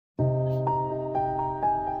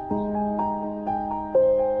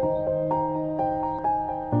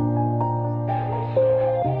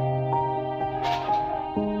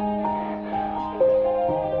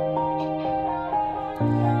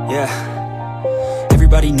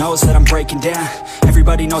Everybody knows that I'm breaking down.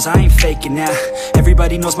 Everybody knows I ain't faking now.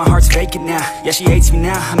 Everybody knows my heart's vacant now. Yeah, she hates me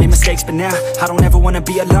now, I made mistakes but now I don't ever wanna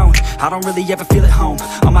be alone. I don't really ever feel at home.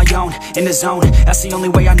 On my own, in the zone, that's the only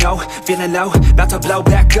way I know. Feeling low, about to blow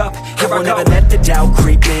back up. I won't ever let the doubt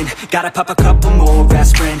creep in. Gotta pop a couple more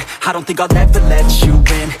aspirin. I don't think I'll ever let you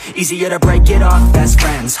in. Easier to break it off best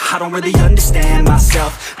friends. I don't really understand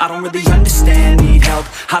myself. I don't really understand, need help.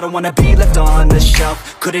 I don't wanna be left on the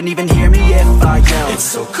shelf. Couldn't even hear me if I yelled. It's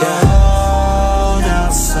so cold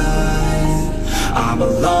outside, I'm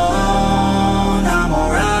alone, I'm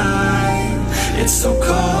alright. It's so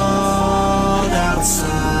cold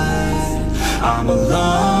outside, I'm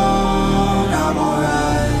alone, I'm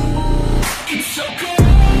alright. It's so cold.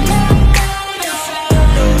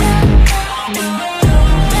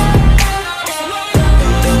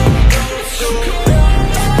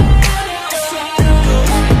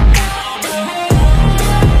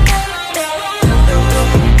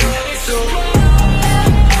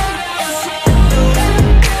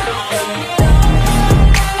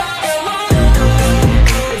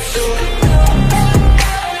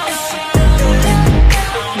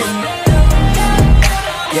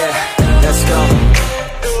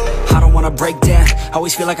 Break down,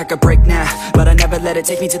 always feel like I could break now, but I never let it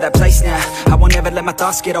take me to that place now. I won't ever let my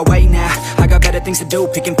thoughts get away now. I got better things to do,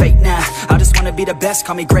 picking fate now. I just wanna be the best,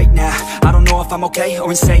 call me great now. I don't know if I'm okay or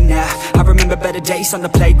insane now. I remember better days on the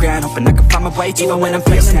playground, hoping I can find my way. Even when I'm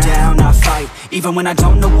feeling down, I fight. Even when I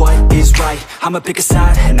don't know what is right, I'ma pick a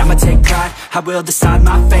side and I'ma take pride. I will decide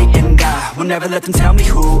my fate and I will never let them tell me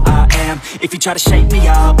who I am. If you try to shape me,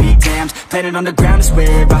 I'll be damned. Planet on the ground is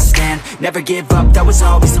where I stand. Never give up, that was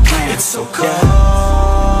always the plan. It's so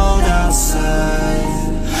cold outside,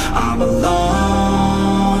 I'm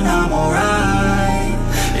alone, I'm alright.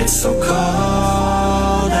 It's so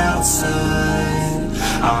cold outside,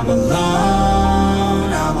 I'm alone.